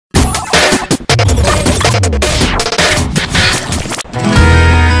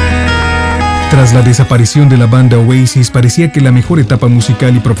Tras la desaparición de la banda Oasis, parecía que la mejor etapa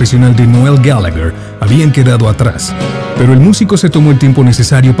musical y profesional de Noel Gallagher habían quedado atrás. Pero el músico se tomó el tiempo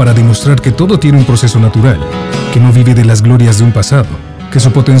necesario para demostrar que todo tiene un proceso natural, que no vive de las glorias de un pasado, que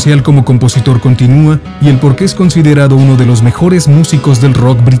su potencial como compositor continúa y el por qué es considerado uno de los mejores músicos del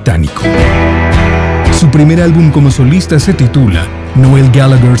rock británico. Su primer álbum como solista se titula Noel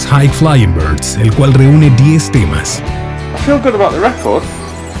Gallagher's High Flying Birds, el cual reúne 10 temas. I feel good about the record.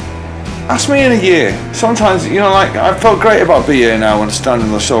 Ask me in a year. Sometimes, you know, like, I felt great about Be Here Now and Standing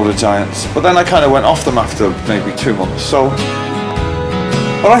on the Shoulder Giants, but then I kind of went off them after maybe 2 months, so...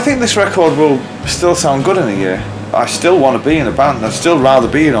 But I think this record will still sound good in a year. I still want to be in a band. I'd still rather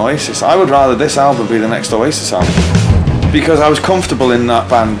be in Oasis. I would rather this album be the next Oasis album. Because I was comfortable in that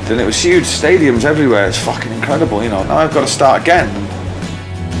band, and it was huge, stadiums everywhere, it's fucking incredible, you know. Now I've got to start again.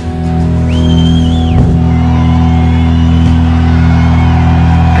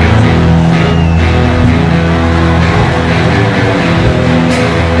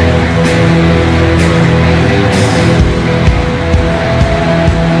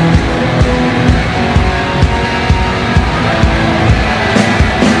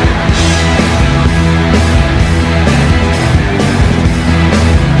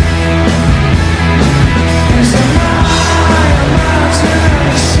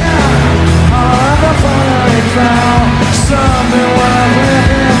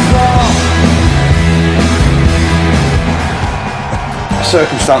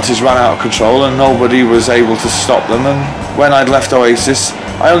 Circumstances ran out of control and nobody was able to stop them, and when I'd left Oasis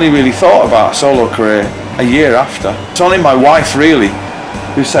I only really thought about a solo career a year after. It's only my wife really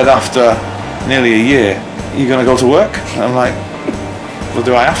who said after nearly a year, "You're going to go to work?" And I'm like, "Well,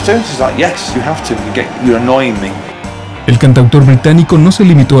 do I have to?" She's like, "Yes, you have to, you're annoying me." El cantautor británico no se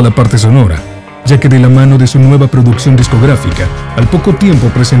limitó a la parte sonora, ya que de la mano de su nueva producción discográfica, al poco tiempo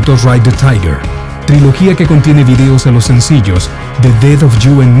presentó Ride the Tiger, trilogía que contiene videos a los sencillos The Death of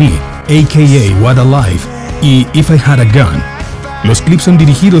You and Me, a.k.a. What a Life, y If I Had a Gun. Los clips son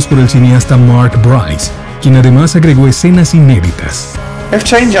dirigidos por el cineasta Mark Bryce, quien además agregó escenas inéditas. If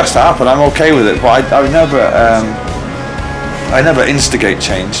change has to happen, I'm okay with it, but I never instigate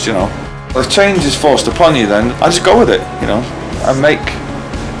change, you know. If change is forced upon you, then I just go with it, you know, and make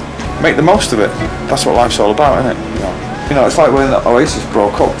the most of it. That's what life's all about, isn't it? You know, it's like when Oasis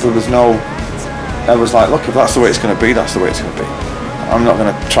broke up, I was like, look, if that's the way it's going to be, that's the way it's going to be. I'm not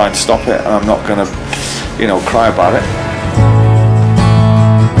going to try and stop it, and I'm not going to, you know, cry about it.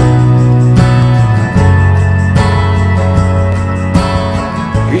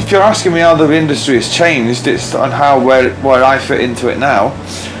 If you're asking me how the industry has changed, it's on where I fit into it now.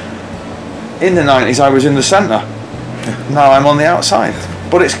 In the 90s, I was in the centre. Now I'm on the outside.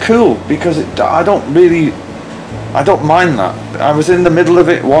 But it's cool because I don't mind that. I was in the middle of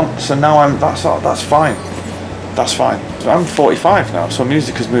it once, and now that's fine. That's fine. I'm 45 now, so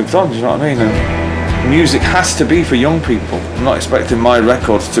music has moved on. Do you know what I mean? And music has to be for young people. I'm not expecting my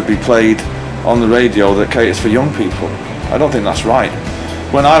records to be played on the radio that caters for young people. I don't think that's right.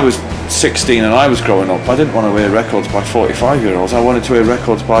 When I was 16 and I was growing up, I didn't want to hear records by 45-year-olds. I wanted to hear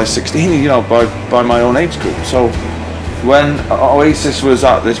records by 16, you know, by my own age group. So when Oasis was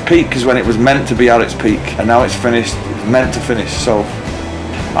at its peak is when it was meant to be at its peak, and now it's finished, it's meant to finish, so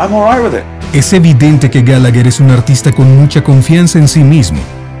I'm alright with it. Es evidente que Gallagher es un artista con mucha confianza en sí mismo,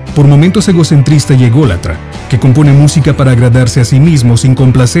 por momentos egocentrista y ególatra, que compone música para agradarse a sí mismo sin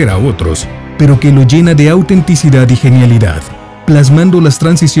complacer a otros, pero que lo llena de autenticidad y genialidad, plasmando las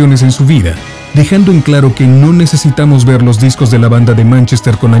transiciones en su vida, dejando en claro que no necesitamos ver los discos de la banda de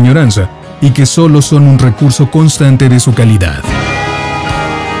Manchester con añoranza y que solo son un recurso constante de su calidad.